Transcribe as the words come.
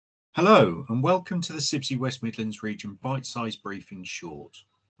Hello and welcome to the CIBSE West Midlands Region Bite-Sized Briefing Short.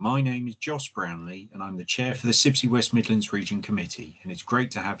 My name is Joss Brownlee and I'm the Chair for the CIBSE West Midlands Region Committee, and it's great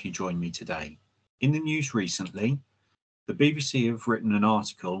to have you join me today. In the news recently, the BBC have written an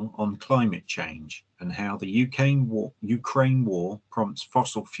article on climate change and how the Ukraine war prompts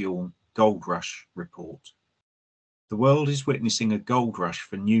fossil fuel gold rush report. The world is witnessing a gold rush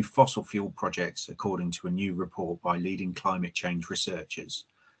for new fossil fuel projects, according to a new report by leading climate change researchers.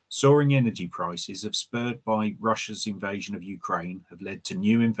 Soaring energy prices, spurred by Russia's invasion of Ukraine, have led to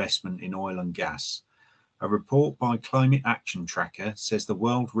new investment in oil and gas. A report by Climate Action Tracker says the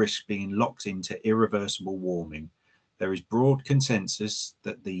world risks being locked into irreversible warming. There is broad consensus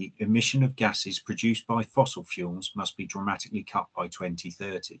that the emission of gases produced by fossil fuels must be dramatically cut by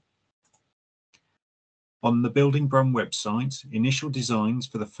 2030. On the Building Brum website, initial designs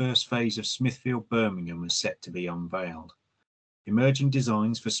for the first phase of Smithfield Birmingham are set to be unveiled. Emerging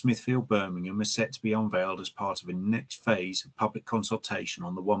designs for Smithfield Birmingham are set to be unveiled as part of a next phase of public consultation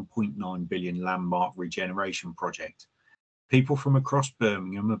on the £1.9 billion landmark regeneration project. People from across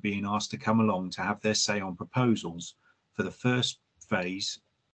Birmingham are being asked to come along to have their say on proposals for the first phase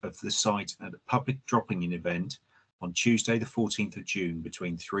of the site at a public drop-in event on Tuesday the 14th of June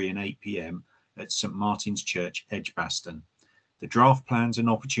between 3 and 8 p.m. at St Martin's Church, Edgbaston. The draft plans and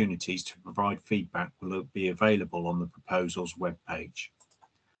opportunities to provide feedback will be available on the proposal's webpage.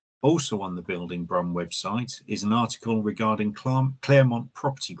 Also on the Building Brum website is an article regarding Claremont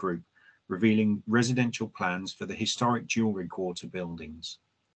Property Group, revealing residential plans for the historic Jewellery Quarter buildings.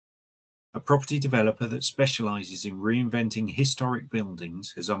 A property developer that specialises in reinventing historic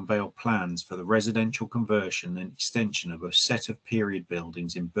buildings has unveiled plans for the residential conversion and extension of a set of period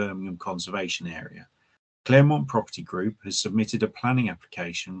buildings in Birmingham Conservation Area. Claremont Property Group has submitted a planning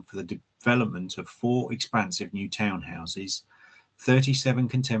application for the development of 4 expansive new townhouses, 37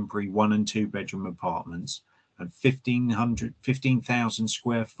 contemporary 1 and 2 bedroom apartments, and 15,000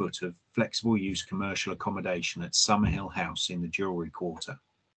 square foot of flexible use commercial accommodation at Summerhill House in the Jewellery Quarter.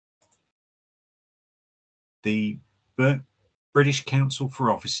 The British Council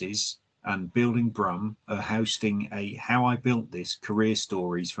for Offices and Building Brum are hosting a How I Built This Career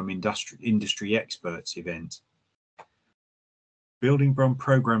Stories from Industry Experts event. Building Brum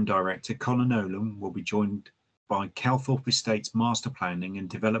Programme Director Colin Nolan will be joined by Calthorpe Estates Master Planning and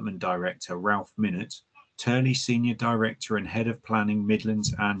Development Director Ralph Minnett, Turley Senior Director and Head of Planning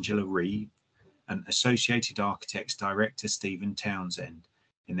Midlands Angela Reeve, and Associated Architects Director Stephen Townsend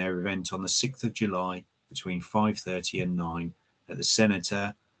in their event on the 6th of July between 5:30 and 9 at the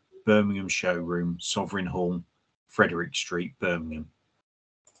Senator Birmingham Showroom, Sovereign Hall, Frederick Street, Birmingham.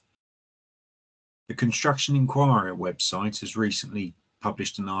 The Construction Inquirer website has recently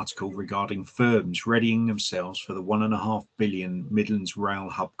published an article regarding firms readying themselves for the £1.5 billion Midlands Rail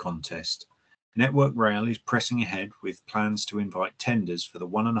Hub contest. Network Rail is pressing ahead with plans to invite tenders for the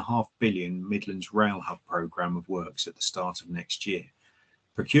 £1.5 billion Midlands Rail Hub programme of works at the start of next year.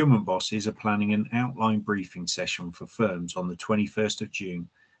 Procurement bosses are planning an outline briefing session for firms on the 21st of June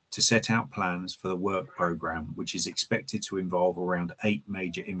to set out plans for the work programme, which is expected to involve around 8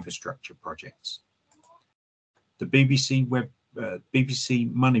 major infrastructure projects. The BBC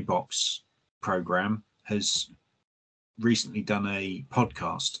Moneybox programme has recently done a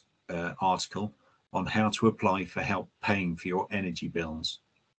podcast article on how to apply for help paying for your energy bills.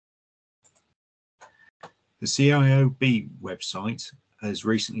 The CIOB website has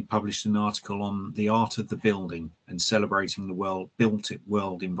recently published an article on the art of the building and celebrating the built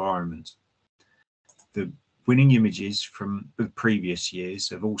world environment. The winning images from the previous years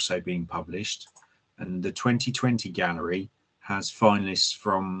have also been published, and the 2020 gallery has finalists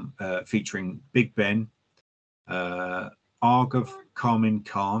from featuring Big Ben, Argov Carmen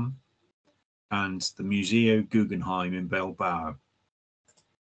Khan, and the Museo Guggenheim in Bilbao.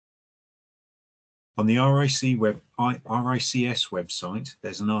 On the RICS website,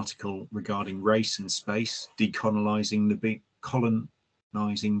 there's an article regarding race and space, decolonising the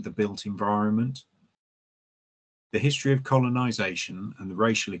built environment. The history of colonisation and the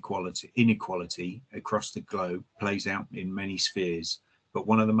racial inequality across the globe plays out in many spheres, but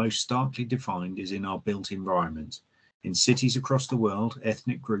one of the most starkly defined is in our built environment. In cities across the world,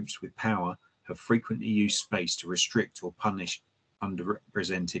 ethnic groups with power have frequently used space to restrict or punish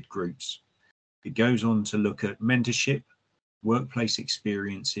underrepresented groups. It goes on to look at mentorship, workplace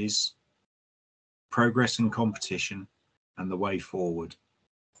experiences, progress and competition, and the way forward.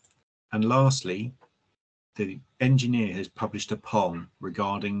 And lastly, the engineer has published a poll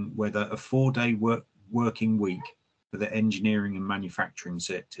regarding whether a 4-day working week for the engineering and manufacturing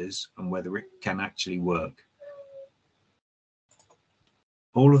sectors and whether it can actually work.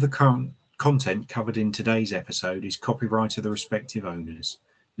 All of the current content covered in today's episode is copyright of the respective owners.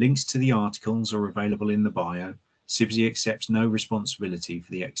 Links to the articles are available in the bio. CIBSE accepts no responsibility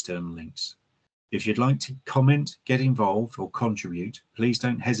for the external links. If you'd like to comment, get involved, or contribute, please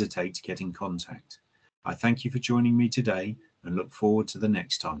don't hesitate to get in contact. I thank you for joining me today and look forward to the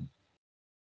next time.